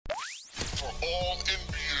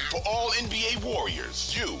For all NBA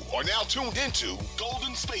warriors, you are now tuned into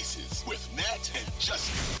Golden Spaces with Nat and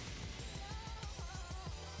Justin.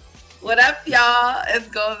 What up, y'all? It's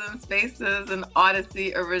Golden Spaces, an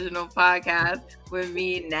Odyssey original podcast with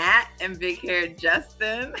me, Nat, and big hair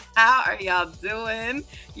Justin. How are y'all doing?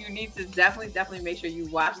 You need to definitely make sure you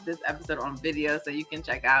watch this episode on video so you can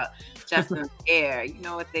check out Justin's hair. You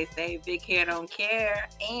know what they say, big hair don't care.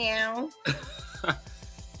 And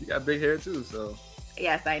you got big hair too, so.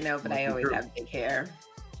 Yes, I know, but I always have big hair.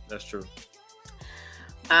 That's true.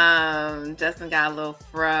 Justin got a little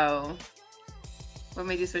fro. What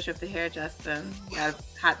made you switch up the hair, Justin? You got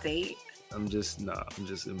a hot date? I'm just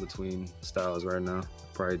in between styles right now.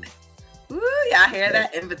 Probably. Ooh, y'all hear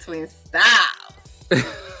that? In between styles.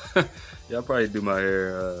 Yeah, I'll probably do my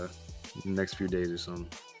hair the next few days or something.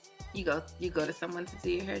 You go to someone to do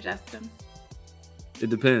your hair, Justin? It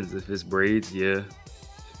depends. If it's braids, yeah.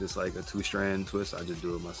 If it's like a 2-strand twist, I just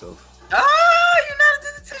do it myself. Oh, you know how to do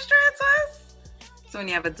the 2-strand twist? So when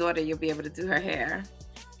you have a daughter, you'll be able to do her hair.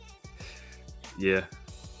 Yeah,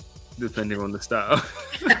 depending on the style.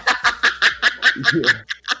 Yeah.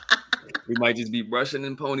 We might just be brushing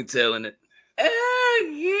and ponytailing it.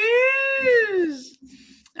 Oh, yes.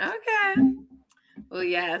 Okay. Well,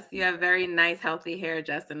 yes, you have very nice, healthy hair,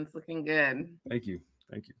 Justin. It's looking good. Thank you.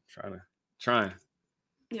 Trying.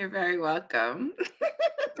 You're very welcome.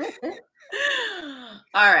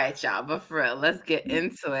 All right, y'all. But for real, let's get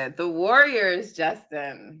into it. The Warriors,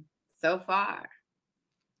 Justin, so far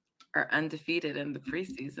are undefeated in the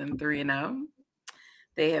preseason, 3-0.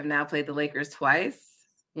 They have now played the Lakers twice,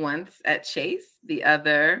 once at Chase, the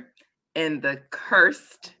other in the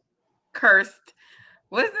cursed, what's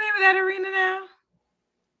the name of that arena now?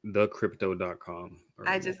 TheCrypto.com.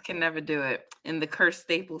 I just can never do it. In the cursed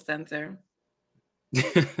Staples Center.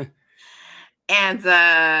 And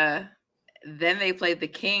then they played the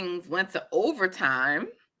Kings, went to overtime,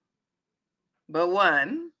 but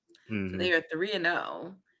won. Mm-hmm. So they are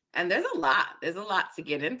 3-0. And there's a lot to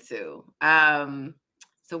get into.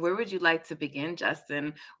 So where would you like to begin,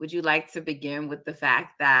 Justin? Would you like to begin with the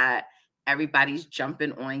fact that everybody's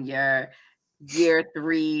jumping on your year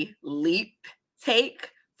 3 leap take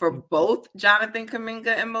for both Jonathan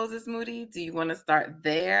Kuminga and Moses Moody? Do you want to start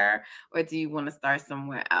there or do you want to start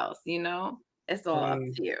somewhere else? You know, it's all up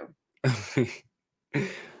to you.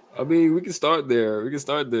 I mean, we can start there.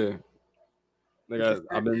 Like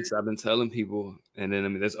I've been telling people, and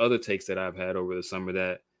then there's other takes that I've had over the summer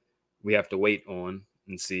that we have to wait on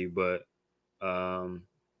and see. But you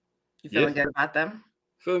feeling good about them?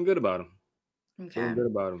 Feeling good about them. Okay. Feeling good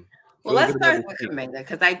about them. Well, let's start with Kuminga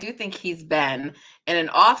because I do think he's been in an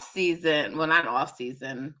off season. Well, not an off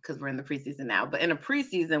season because we're in the preseason now, but in a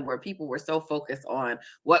preseason where people were so focused on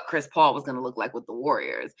what Chris Paul was going to look like with the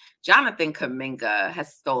Warriors. Jonathan Kuminga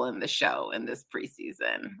has stolen the show in this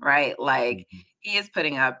preseason, right? Like he is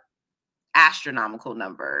putting up astronomical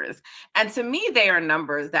numbers. And to me, they are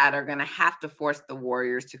numbers that are going to have to force the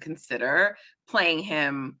Warriors to consider playing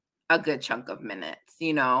him a good chunk of minutes,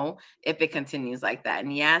 you know, if it continues like that.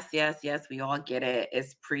 And yes, we all get it.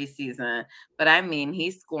 It's preseason. But I mean,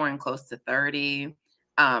 he's scoring close to 30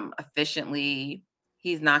 efficiently.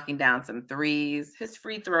 He's knocking down some threes. His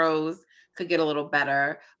free throws could get a little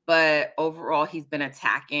better. But overall, he's been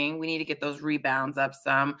attacking. We need to get those rebounds up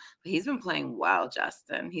some. But he's been playing well,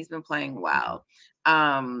 Justin. He's been playing well.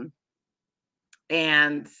 And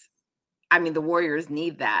I mean, the Warriors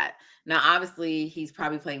need that. Now, obviously, he's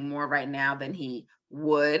probably playing more right now than he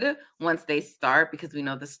would once they start because we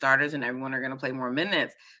know the starters and everyone are going to play more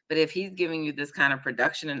minutes. But if he's giving you this kind of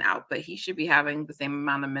production and output, he should be having the same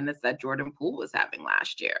amount of minutes that Jordan Poole was having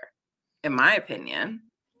last year, in my opinion.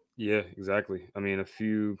 Yeah, exactly. I mean,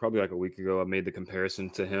 probably like a week ago, I made the comparison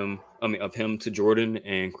to him. Of him to Jordan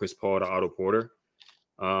and Chris Paul to Otto Porter.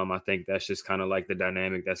 I think that's just kind of like the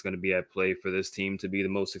dynamic that's going to be at play for this team to be the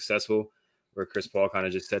most successful, where Chris Paul kind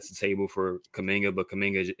of just sets the table for Kuminga, but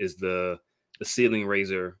Kuminga is the ceiling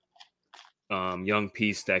raiser, young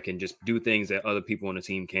piece that can just do things that other people on the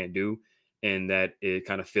team can't do, and that it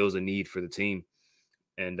kind of fills a need for the team.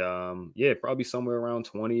 And probably somewhere around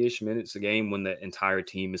 20-ish minutes a game when the entire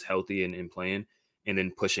team is healthy and playing, and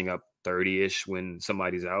then pushing up 30-ish when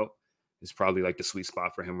somebody's out is probably like the sweet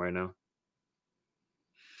spot for him right now.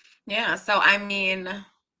 Yeah. So, I mean,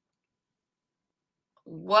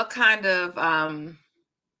 what kind of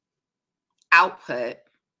output,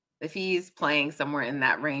 if he's playing somewhere in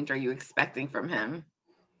that range, are you expecting from him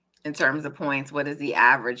in terms of points? What is he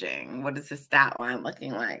averaging? What is his stat line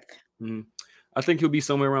looking like? I think he'll be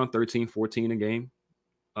somewhere around 13, 14 a game.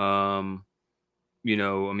 You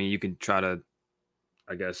know, I mean, you can try to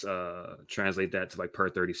I guess translate that to like per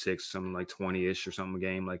 36, something like 20-ish or something a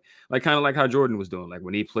game. Like kind of like how Jordan was doing. Like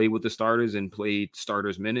when he played with the starters and played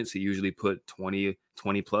starters minutes, he usually put 20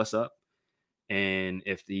 plus up. And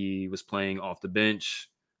if he was playing off the bench,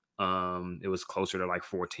 it was closer to like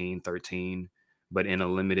 14, 13, but in a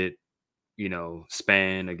limited,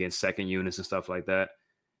 span against second units and stuff like that.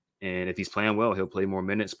 And if he's playing well, he'll play more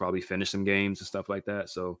minutes, probably finish some games and stuff like that.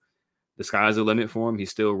 So the sky's the limit for him.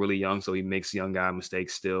 He's still really young, so he makes young guy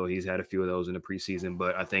mistakes still. He's had a few of those in the preseason,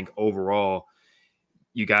 but I think overall,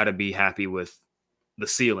 you got to be happy with the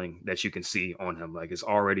ceiling that you can see on him. Like it's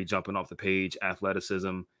already jumping off the page,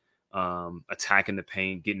 athleticism, attacking the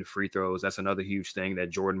paint, getting free throws. That's another huge thing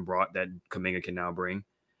that Jordan brought that Kuminga can now bring.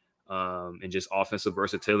 And just offensive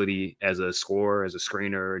versatility as a scorer, as a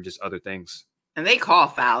screener, just other things. And they call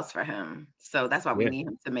fouls for him, so that's why we Yeah. need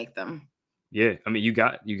him to make them. Yeah, I mean, you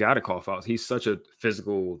got to call fouls. He's such a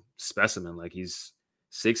physical specimen. Like he's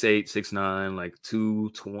 6'8", 6'9", like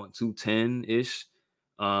 210 ish.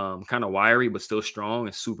 Kind of wiry, but still strong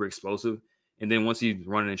and super explosive. And then once he's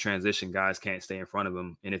running in transition, guys can't stay in front of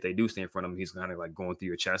him. And if they do stay in front of him, he's kind of like going through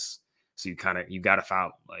your chest. So you got to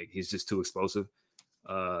foul. Like he's just too explosive.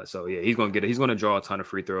 So yeah, he's gonna draw a ton of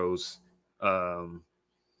free throws.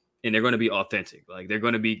 And they're going to be authentic. Like they're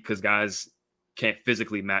going to be, because guys can't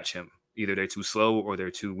physically match him. Either they're too slow or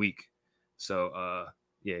they're too weak. So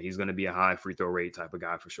yeah, he's going to be a high free throw rate type of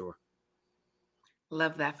guy for sure.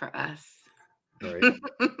 Love that for us. Right.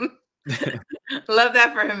 Love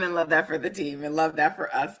that for him and love that for the team and love that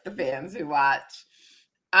for us, the fans who watch.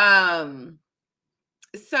 So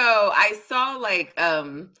I saw like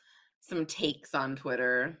some takes on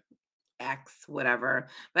Twitter, X, whatever,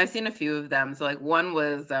 but I've seen a few of them. So like one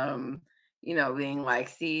was being like,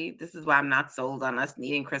 see, this is why I'm not sold on us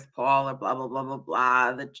needing Chris Paul or blah blah blah blah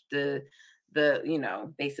blah. The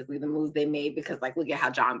basically the moves they made, because like look at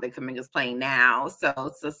how Jonathan Kuminga's playing now. So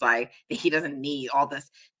it's just like he doesn't need all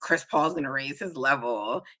this. Chris Paul's gonna raise his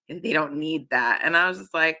level. They don't need that. And I was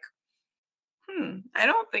just like, I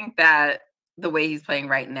don't think that the way he's playing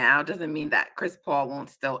right now doesn't mean that Chris Paul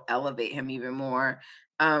won't still elevate him even more.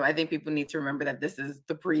 I think people need to remember that this is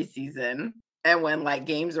the preseason, and when like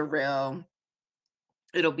games are real,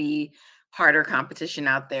 it'll be harder competition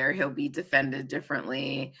out there. He'll be defended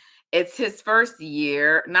differently. It's his first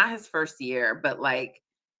year, not his first year, but like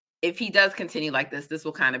if he does continue like this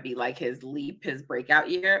will kind of be like his breakout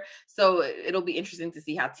year. So it'll be interesting to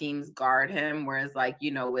see how teams guard him. Whereas like,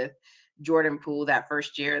 with Jordan Poole that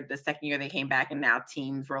first year, the second year they came back and now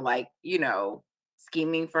teams were like,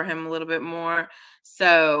 scheming for him a little bit more.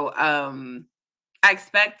 So I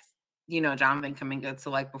expect, Jonathan Kuminga to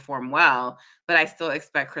like perform well, but I still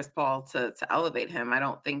expect Chris Paul to elevate him. I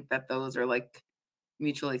don't think that those are like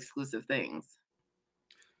mutually exclusive things.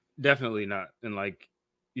 Definitely not. And like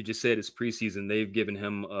you just said, it's preseason. They've given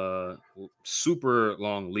him a super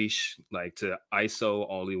long leash, like to ISO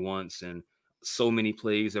all he wants. And so many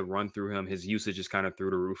plays have run through him. His usage is kind of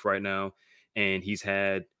through the roof right now. And he's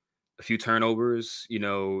had a few turnovers.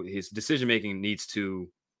 His decision-making needs to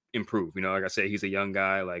improve. Like I said, he's a young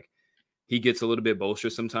guy. Like he gets a little bit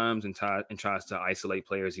boisterous sometimes and tries to isolate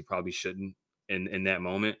players he probably shouldn't in that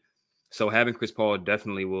moment. So having Chris Paul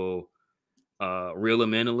definitely will reel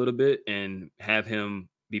him in a little bit and have him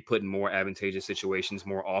be put in more advantageous situations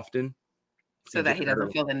more often. So that he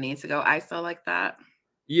doesn't feel the need to go ISO like that.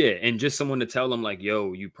 Yeah, and just someone to tell him like,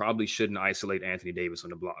 yo, you probably shouldn't isolate Anthony Davis on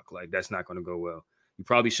the block. Like that's not going to go well. You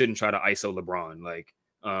probably shouldn't try to ISO LeBron. Like,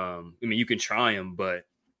 you can try him, but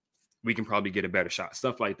we can probably get a better shot.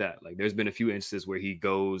 Stuff like that. Like there's been a few instances where he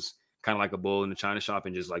goes kind of like a bull in the china shop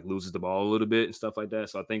and just like loses the ball a little bit and stuff like that.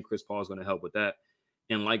 So I think Chris Paul is going to help with that.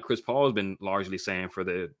 And like Chris Paul has been largely saying for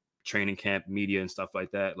the training camp media and stuff like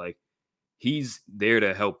that, like he's there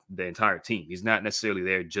to help the entire team. He's not necessarily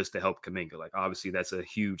there just to help Kuminga. Like obviously that's a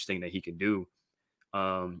huge thing that he can do.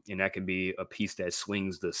 And that can be a piece that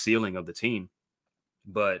swings the ceiling of the team.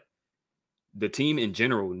 But the team in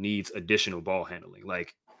general needs additional ball handling,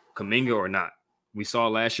 like Kuminga or not. We saw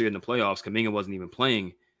last year in the playoffs, Kuminga wasn't even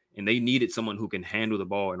playing, and they needed someone who can handle the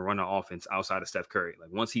ball and run an offense outside of Steph Curry.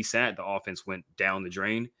 Like once he sat, the offense went down the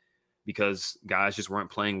drain because guys just weren't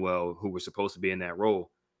playing well who were supposed to be in that role.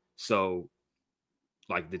 So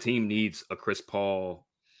like the team needs a Chris Paul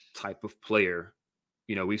type of player.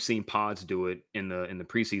 We've seen Pods do it in the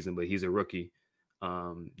preseason, but he's a rookie.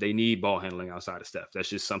 They need ball handling outside of Steph. That's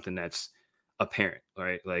just something that's apparent,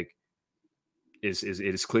 right? Like it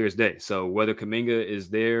is clear as day. So whether Kuminga is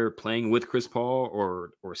there playing with Chris Paul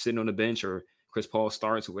or sitting on the bench, or Chris Paul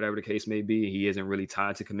starts, or whatever the case may be, he isn't really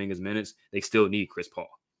tied to Kuminga's minutes. They still need Chris Paul.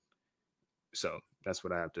 So that's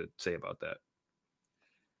what I have to say about that.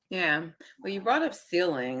 Yeah. Well, you brought up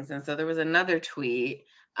ceilings, and so there was another tweet,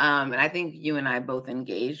 and I think you and I both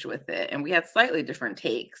engaged with it, and we had slightly different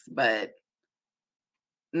takes, but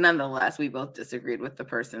nonetheless, we both disagreed with the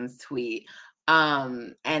person's tweet.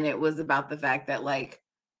 And it was about the fact that, like,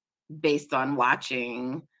 based on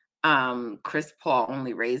watching, Chris Paul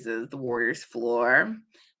only raises the Warriors floor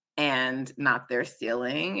and not their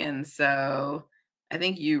ceiling. And so I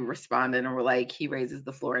think you responded and were like, he raises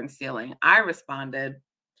the floor and ceiling. I responded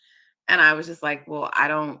and I was just like, well, I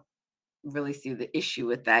don't really see the issue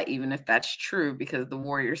with that, even if that's true, because the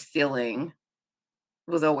Warriors ceiling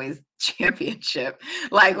was always championship.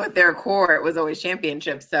 Like, with their core, it was always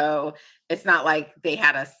championship. So it's not like they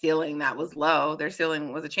had a ceiling that was low. Their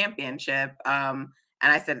ceiling was a championship.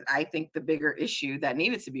 And I said, I think the bigger issue that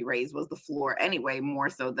needed to be raised was the floor anyway, more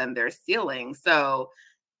so than their ceiling. So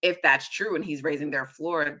if that's true and he's raising their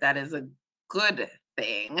floor, that is a good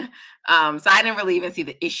thing. So I didn't really even see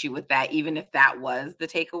the issue with that, even if that was the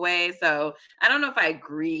takeaway. So I don't know if I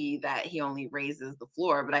agree that he only raises the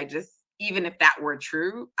floor, but I just, even if that were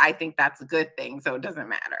true, I think that's a good thing. So it doesn't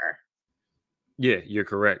matter. Yeah, you're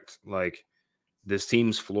correct. Like, this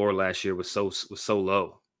team's floor last year was so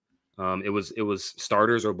low. It was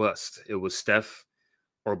starters or bust. It was Steph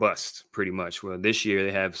or bust, pretty much. Well, this year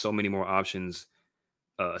they have so many more options,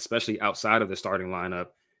 especially outside of the starting lineup,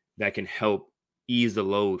 that can help ease the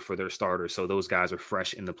load for their starters. So those guys are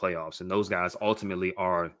fresh in the playoffs, and those guys ultimately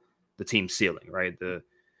are the team ceiling, right?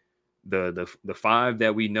 The five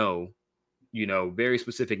that we know, very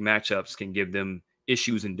specific matchups can give them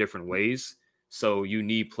issues in different ways. So you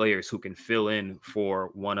need players who can fill in for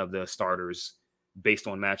one of the starters based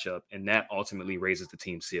on matchup, and that ultimately raises the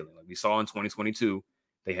team ceiling. Like we saw in 2022,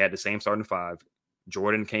 they had the same starting five.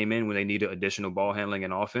 Jordan came in when they needed additional ball handling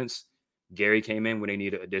and offense. Gary came in when they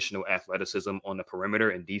needed additional athleticism on the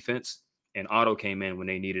perimeter and defense. And Otto came in when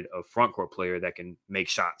they needed a front court player that can make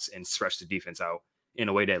shots and stretch the defense out in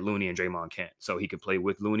a way that Looney and Draymond can't. So he could play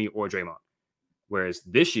with Looney or Draymond. Whereas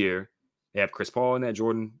this year, they have Chris Paul in that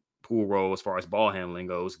Jordan Poole role as far as ball handling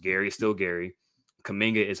goes. Gary is still Gary.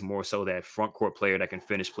 Kuminga is more so that front court player that can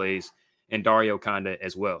finish plays, and Dario Conda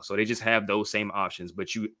as well. So they just have those same options, but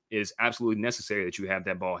it is absolutely necessary that you have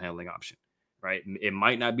that ball handling option, right? It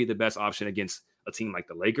might not be the best option against a team like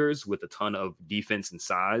the Lakers with a ton of defense and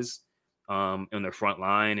size on their front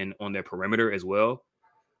line and on their perimeter as well,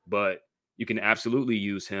 but you can absolutely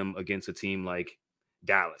use him against a team like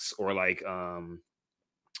Dallas or like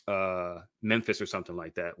Memphis or something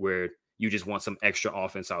like that, where you just want some extra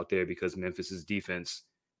offense out there because Memphis's defense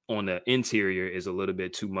on the interior is a little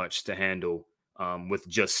bit too much to handle with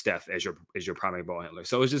just Steph as your primary ball handler.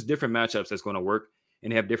 So it's just different matchups that's going to work,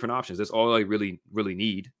 and they have different options. That's all I really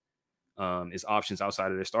need is options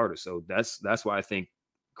outside of their starters. So that's why I think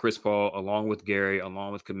Chris Paul, along with Gary,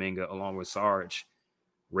 along with Kuminga, along with Sarge,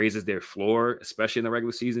 raises their floor, especially in the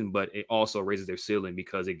regular season, but it also raises their ceiling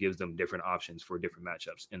because it gives them different options for different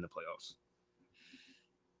matchups in the playoffs.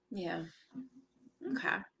 Yeah.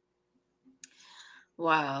 Okay.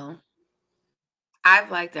 Well, I've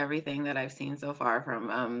liked everything that I've seen so far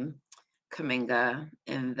from Kuminga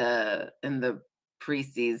in the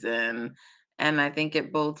preseason. And I think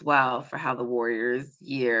it bodes well for how the Warriors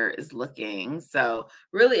year is looking. So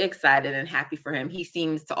really excited and happy for him. He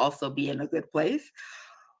seems to also be in a good place.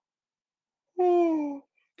 Oh,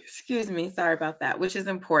 excuse me. Sorry about that, which is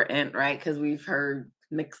important, right? Because we've heard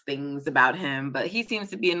mixed things about him, but he seems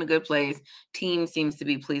to be in a good place. Team seems to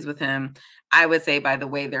be pleased with him. I would say, by the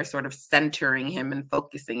way, they're sort of centering him and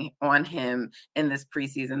focusing on him in this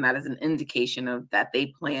preseason. That is an indication of that they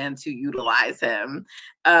plan to utilize him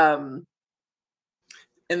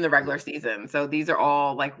in the regular season. So these are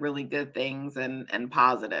all like really good things and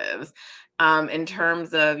positives. In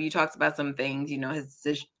terms of, you talked about some things,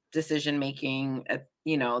 his decision making,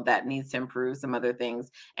 that needs to improve, some other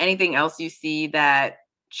things. Anything else you see that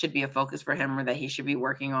should be a focus for him or that he should be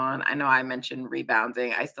working on? I know I mentioned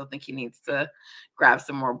rebounding. I still think he needs to grab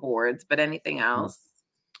some more boards, but anything else?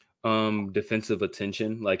 Defensive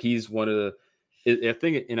attention. Like he's one of the, I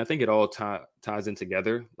think it all ties in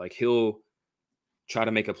together. Like he'll try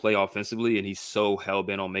to make a play offensively, and he's so hell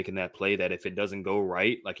bent on making that play that if it doesn't go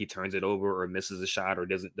right, like he turns it over or misses a shot or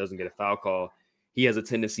doesn't get a foul call, he has a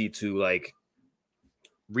tendency to like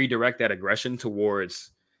redirect that aggression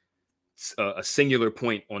towards a singular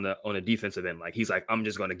point on the defensive end. Like he's like, I'm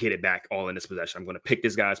just going to get it back all in this possession. I'm going to pick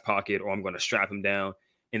this guy's pocket, or I'm going to strap him down,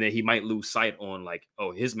 and then he might lose sight on like,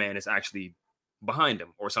 oh, his man is actually behind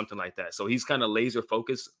him or something like that. So he's kind of laser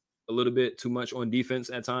focused a little bit too much on defense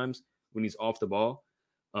at times when he's off the ball.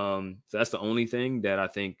 So that's the only thing that I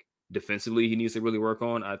think defensively he needs to really work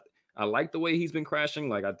on. I like the way he's been crashing.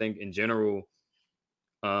 Like I think in general,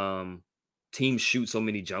 teams shoot so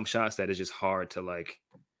many jump shots that it's just hard to like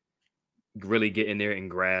really get in there and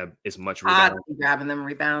grab as much Pods rebound. be grabbing them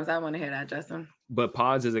rebounds. I want to hear that, Justin. But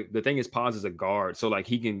the thing is Pods is a guard, so like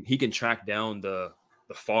he can track down the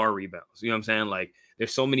far rebounds. You know what I'm saying? Like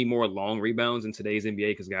there's so many more long rebounds in today's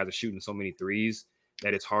NBA because guys are shooting so many threes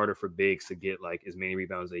that it's harder for bigs to get like as many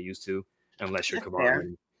rebounds as they used to, unless you're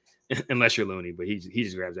Kevon, unless you're Looney. But he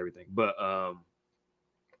just grabs everything. But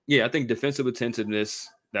yeah, I think defensive attentiveness,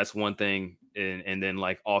 that's one thing, and then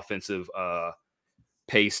like offensive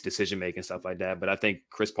pace, decision making, stuff like that. But I think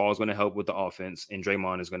Chris Paul is going to help with the offense, and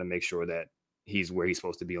Draymond is going to make sure that he's where he's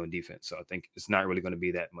supposed to be on defense. So I think it's not really going to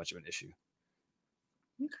be that much of an issue.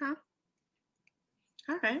 Okay.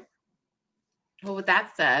 All right. Well, with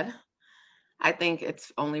that said, I think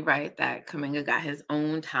it's only right that Kuminga got his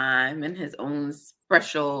own time and his own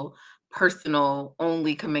special, personal,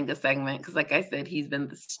 only Kuminga segment. Because, like I said, he's been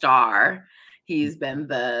the star. He's been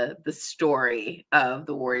the story of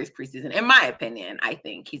the Warriors preseason. In my opinion, I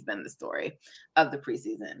think he's been the story of the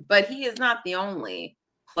preseason. But he is not the only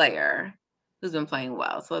player who's been playing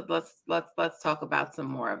well. So let's talk about some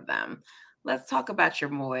more of them. Let's talk about your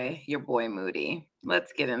boy Moody.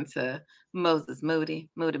 Let's get into Moses Moody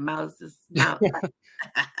Moses.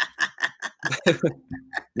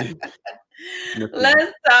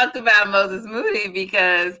 Let's talk about Moses Moody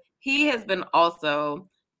because he has been also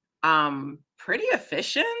pretty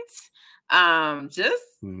efficient. Just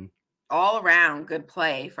all around good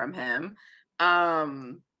play from him.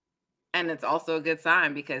 And it's also a good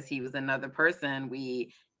sign because he was another person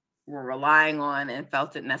we were relying on and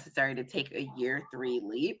felt it necessary to take a year 3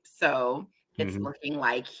 leap. So it's looking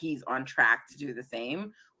like he's on track to do the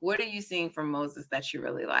same. What are you seeing from Moses that you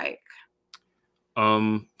really like?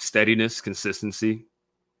 Steadiness, consistency.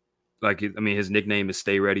 Like, I mean, his nickname is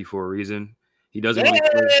Stay Ready for a reason. He doesn't really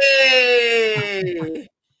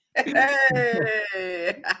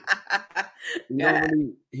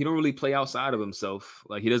he don't really play outside of himself.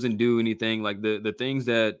 Like he doesn't do anything like the things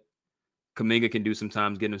that Kuminga can do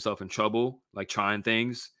sometimes, getting himself in trouble, like trying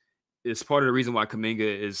things. It's part of the reason why Kuminga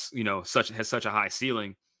is, has such a high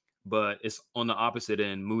ceiling, but it's on the opposite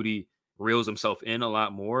end. Moody reels himself in a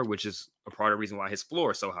lot more, which is a part of the reason why his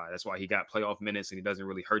floor is so high. That's why he got playoff minutes and he doesn't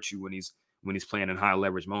really hurt you when he's playing in high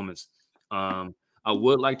leverage moments. I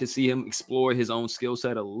would like to see him explore his own skill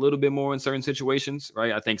set a little bit more in certain situations,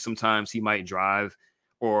 right? I think sometimes he might drive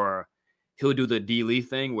or he'll do the D Lee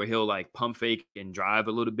thing where he'll like pump fake and drive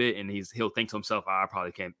a little bit. And he'll think to himself, I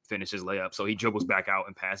probably can't finish his layup. So he dribbles back out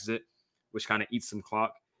and passes it, which kind of eats some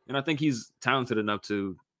clock. And I think he's talented enough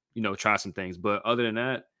to, try some things. But other than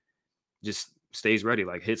that, just stays ready,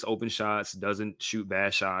 like hits open shots, doesn't shoot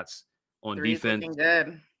bad shots on defense. Looking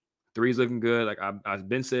good. Three's looking good. Like I've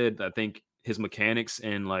been said, I think his mechanics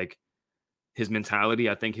and like his mentality,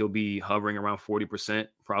 I think he'll be hovering around 40%,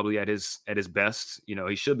 probably at his best.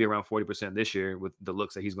 He should be around 40% this year with the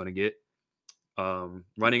looks that he's going to get.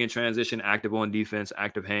 Running in transition, active on defense,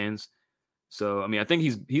 active hands. So, I mean, I think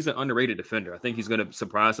he's an underrated defender. I think he's going to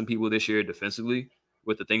surprise some people this year defensively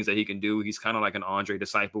with the things that he can do. He's kind of like an Andre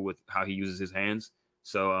disciple with how he uses his hands.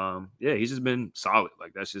 So, yeah, he's just been solid.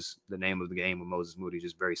 Like, that's just the name of the game with Moses Moody,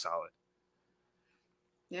 just very solid.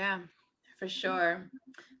 Yeah, for sure.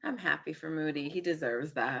 I'm happy for Moody. He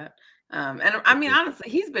deserves that. And I mean, honestly,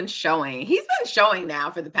 he's been showing now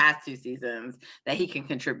for the past 2 seasons that he can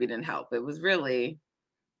contribute and help. It was really,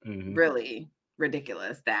 really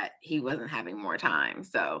ridiculous that he wasn't having more time.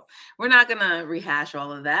 So we're not going to rehash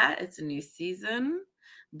all of that. It's a new season.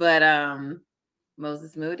 But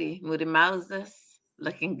Moses Moody Moses,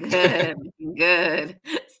 looking good, looking good.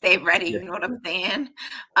 Stay ready. You know what I'm saying?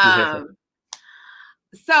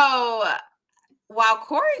 So while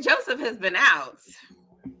Corey Joseph has been out,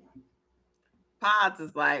 Pods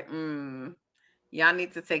is like, y'all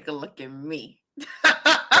need to take a look at me.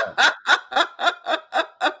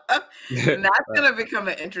 And that's going to become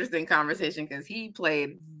an interesting conversation because he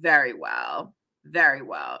played very well in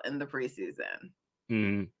the preseason.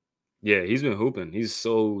 Yeah, he's been hooping. He's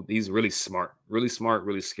really smart,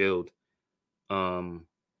 really skilled.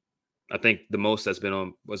 I think the most that's been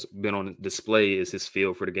on display is his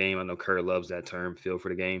feel for the game. I know Kerr loves that term, feel for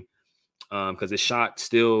the game, because his shot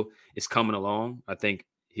still is coming along. I think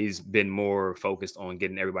he's been more focused on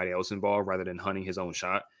getting everybody else involved rather than hunting his own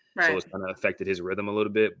shot. Right. So it's kind of affected his rhythm a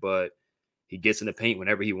little bit, but he gets in the paint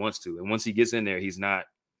whenever he wants to. And once he gets in there, he's not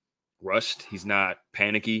rushed. He's not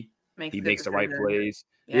panicky. He makes the right plays.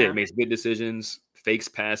 Yeah, he makes good decisions, fakes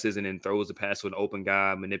passes, and then throws the pass to an open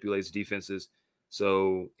guy, manipulates defenses.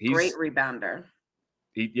 So he's great rebounder.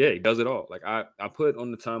 He does it all. Like I put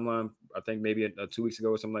on the timeline, I think maybe 2 weeks ago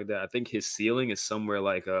or something like that. I think his ceiling is somewhere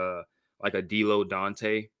like a D'Lo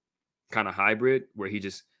Dante kind of hybrid where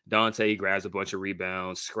Dante grabs a bunch of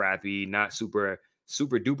rebounds, scrappy, not super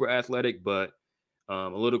duper athletic, but a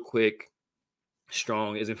little quick,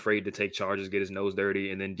 strong, isn't afraid to take charges, get his nose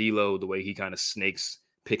dirty, and then D'Lo, the way he kind of snakes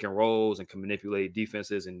pick and rolls and can manipulate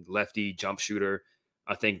defenses and lefty jump shooter.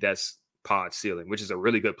 I think that's Pod's ceiling, which is a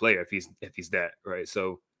really good player if he's that right.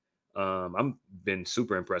 So I'm been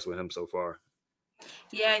super impressed with him so far.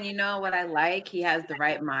 Yeah, and you know what I like? He has the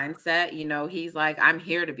right mindset. He's like, I'm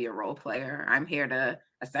here to be a role player. I'm here to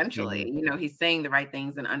essentially, Mhm. he's saying the right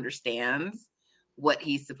things and understands what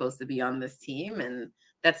he's supposed to be on this team. And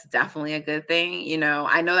that's definitely a good thing.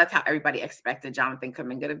 I know that's how everybody expected Jonathan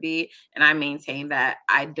Kuminga to be. And I maintain that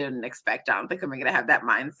I didn't expect Jonathan Kuminga to have that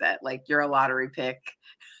mindset. Like, you're a lottery pick,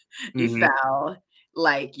 you Mhm. fell,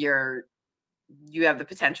 like you have the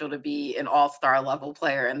potential to be an all-star level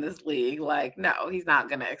player in this league. Like, no, he's not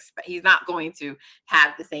going to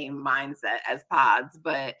have the same mindset as Pods,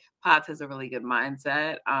 but Pods has a really good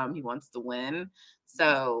mindset. He wants to win.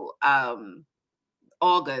 So,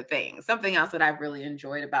 all good things. Something else that I've really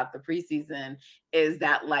enjoyed about the preseason is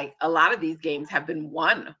that, like, a lot of these games have been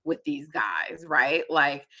won with these guys, right?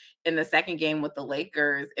 Like, in the second game with the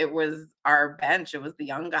Lakers, it was our bench, it was the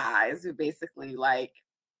young guys who basically, like,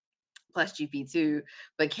 plus GP2,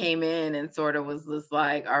 but came in and sort of was just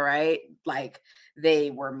like, all right, like, they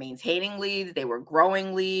were maintaining leads, they were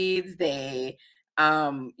growing leads, they,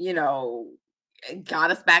 got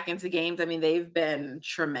us back into games. I mean, they've been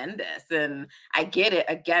tremendous. And I get it.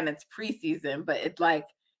 Again, it's preseason, but it's like,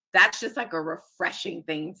 that's just like a refreshing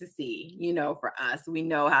thing to see, for us. We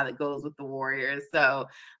know how it goes with the Warriors. So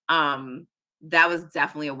that was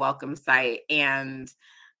definitely a welcome sight. And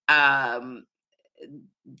um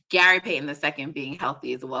Gary Payton the second being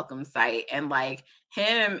healthy is a welcome sight. And like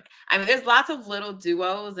him, I mean, there's lots of little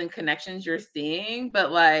duos and connections you're seeing,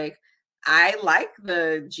 but like I like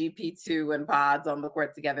the GP2 and Pods on the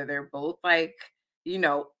court together. They're both like,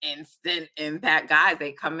 instant impact guys.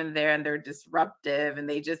 They come in there and they're disruptive and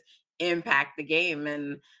they just impact the game.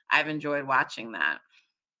 And I've enjoyed watching that.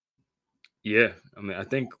 Yeah, I mean, I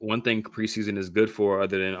think one thing preseason is good for,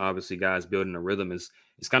 other than obviously guys building a rhythm, is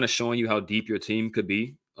it's kind of showing you how deep your team could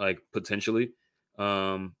be, like potentially.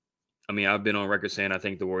 Um, I mean, I've been on record saying I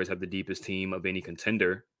think the Warriors have the deepest team of any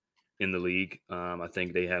contender in the league. I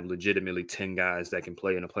think they have legitimately 10 guys that can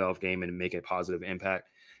play in a playoff game and make a positive impact.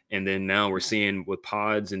 And then now we're seeing with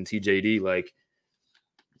Pods and TJD, like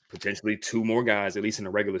potentially two more guys, at least in the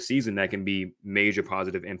regular season, that can be major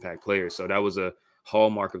positive impact players. So that was a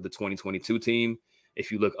hallmark of the 2022 team.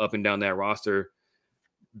 If you look up and down that roster,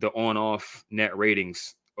 the on-off net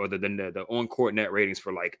ratings or the on-court net ratings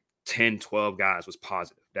for like 10, 12 guys was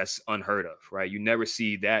positive. That's unheard of, right? You never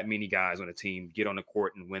see that many guys on a team get on the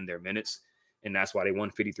court and win their minutes. And that's why they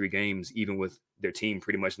won 53 games, even with their team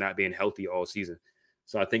pretty much not being healthy all season.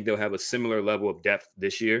 So I think they'll have a similar level of depth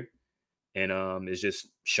this year. And it's just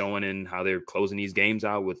showing in how they're closing these games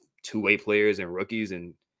out with two-way players and rookies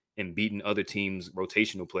and beating other teams'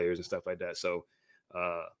 rotational players and stuff like that. So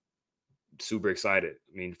uh, super excited.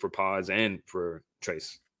 I mean, for Pods and for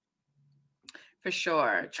Trace. For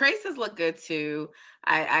sure. Trace has looked good too.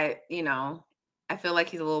 I feel like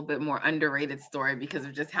he's a little bit more underrated story because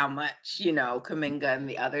of just how much, Kuminga and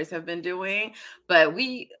the others have been doing. But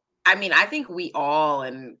I think we all,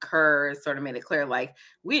 and Kerr sort of made it clear, like,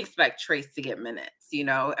 we expect Trace to get minutes,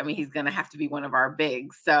 I mean, he's going to have to be one of our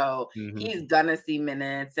bigs. So Mm-hmm. he's going to see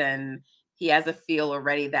minutes, and he has a feel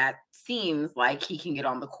already that seems like he can get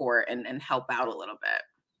on the court and help out a little bit.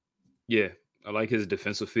 Yeah, I like his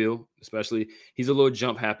defensive feel, especially. He's a little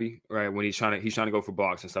jump happy, right? When he's trying to go for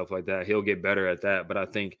blocks and stuff like that. He'll get better at that. But I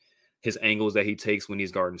think his angles that he takes when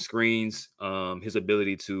he's guarding screens, his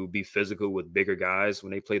ability to be physical with bigger guys.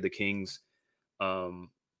 When they played the Kings, um,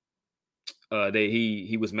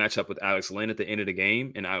 he was matched up with Alex Len at the end of the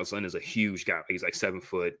game, and Alex Len is a huge guy. He's like 7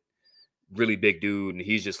 foot, really big dude, and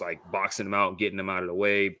he's just like boxing him out, getting him out of the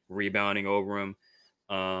way, rebounding over him.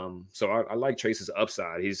 So I like Trace's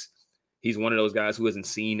upside. He's one of those guys who isn't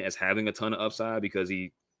seen as having a ton of upside because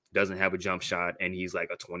he doesn't have a jump shot and he's like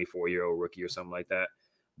a 24-year-old rookie or something like that.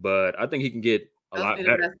 But I think he can get a Those be lot the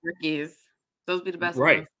better. best rookies. Those be the best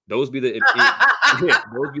Right. ones. Those be the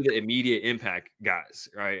those be the immediate impact guys,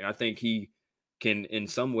 right? I think he can in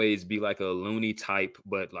some ways be like a Looney type,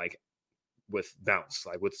 but like with bounce,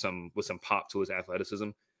 like with some pop to his athleticism.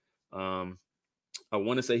 Um, I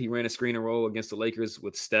want to say he ran a screen and roll against the Lakers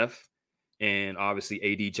with Steph, and obviously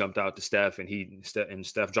AD jumped out to Steph, and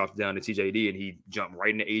Steph dropped it down to TJD, and he jumped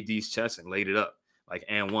right into AD's chest and laid it up. like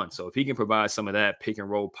and one. So if he can provide some of that pick and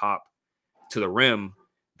roll pop to the rim,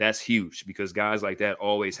 that's huge because guys like that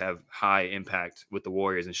always have high impact with the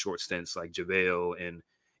Warriors in short stints, like JaVale and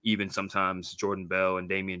even sometimes Jordan Bell and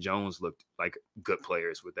Damian Jones looked like good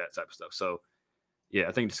players with that type of stuff. So yeah,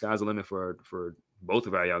 I think the sky's the limit for both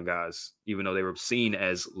of our young guys, even though they were seen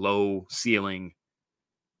as low ceiling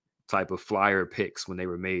type of flyer picks when they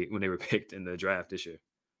were picked in the draft this year.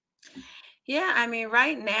 Yeah, I mean,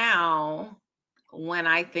 right now, when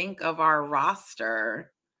I think of our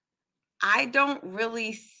roster, I don't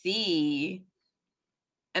really see,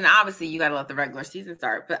 and obviously you got to let the regular season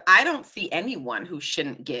start, but I don't see anyone who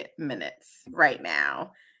shouldn't get minutes right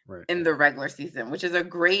now in the regular season, which is a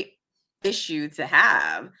great issue to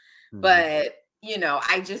have. Mm-hmm. But,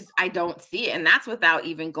 I don't see it. And that's without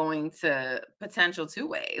even going to potential two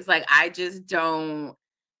ways. Like, I just don't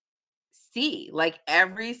see, like,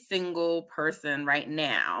 every single person right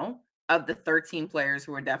now of the 13 players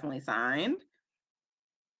who are definitely signed,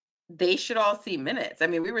 they should all see minutes. I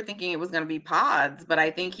mean, we were thinking it was going to be Pods, but I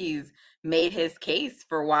think he's made his case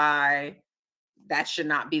for why that should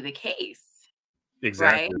not be the case.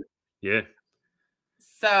 Exactly. Right? Yeah.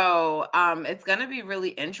 So it's going to be really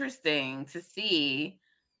interesting to see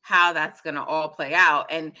how that's going to all play out.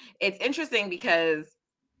 And it's interesting because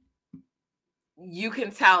you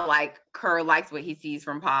can tell, like, Kerr likes what he sees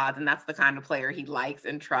from Pods, and that's the kind of player he likes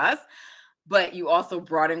and trusts. But you also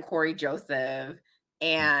brought in Corey Joseph.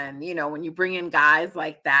 And, when you bring in guys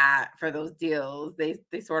like that for those deals,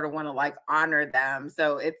 they sort of want to, like, honor them.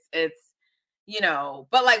 So it's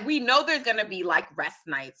but, like, we know there's going to be, like, rest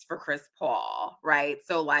nights for Chris Paul, right?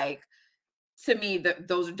 So, like, to me,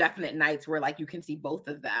 those are definite nights where, like, you can see both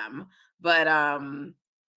of them. But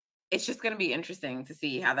it's just going to be interesting to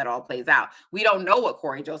see how that all plays out. We don't know what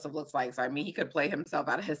Corey Joseph looks like. So, I mean, he could play himself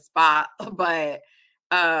out of his spot, but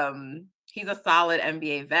he's a solid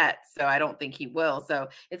NBA vet, so I don't think he will. So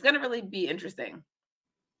it's going to really be interesting.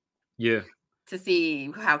 Yeah. To see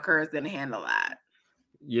how Kerr is going to handle that.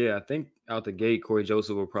 Yeah, I think out the gate, Corey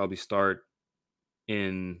Joseph will probably start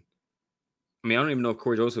in. I mean, I don't even know if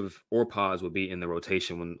Corey Joseph or Pods will be in the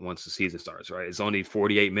rotation once the season starts, right? It's only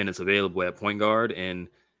 48 minutes available at point guard, and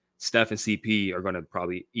Steph and CP are going to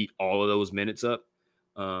probably eat all of those minutes up.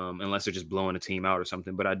 Unless they're just blowing a team out or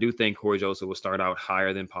something. But I do think Corey Joseph will start out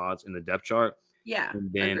higher than Pods in the depth chart. Yeah.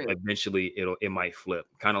 And then eventually it might flip.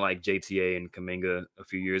 Kind of like JTA and Kuminga a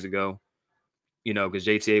few years ago. Because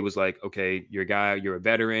JTA was like, okay, you're a guy, you're a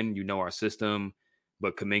veteran, you know our system.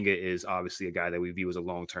 But Kuminga is obviously a guy that we view as a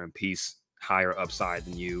long-term piece, higher upside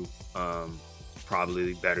than you,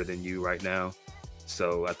 probably better than you right now.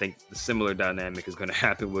 So I think the similar dynamic is going to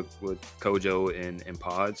happen with Kojo and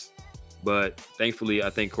Pods. But thankfully,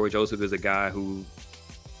 I think Corey Joseph is a guy who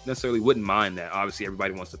necessarily wouldn't mind that. Obviously,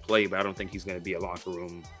 everybody wants to play, but I don't think he's going to be a locker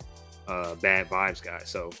room bad vibes guy.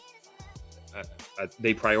 So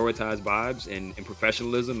they prioritize vibes and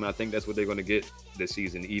professionalism, and I think that's what they're going to get this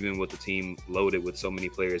season, even with the team loaded with so many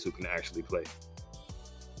players who can actually play.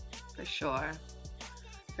 For sure.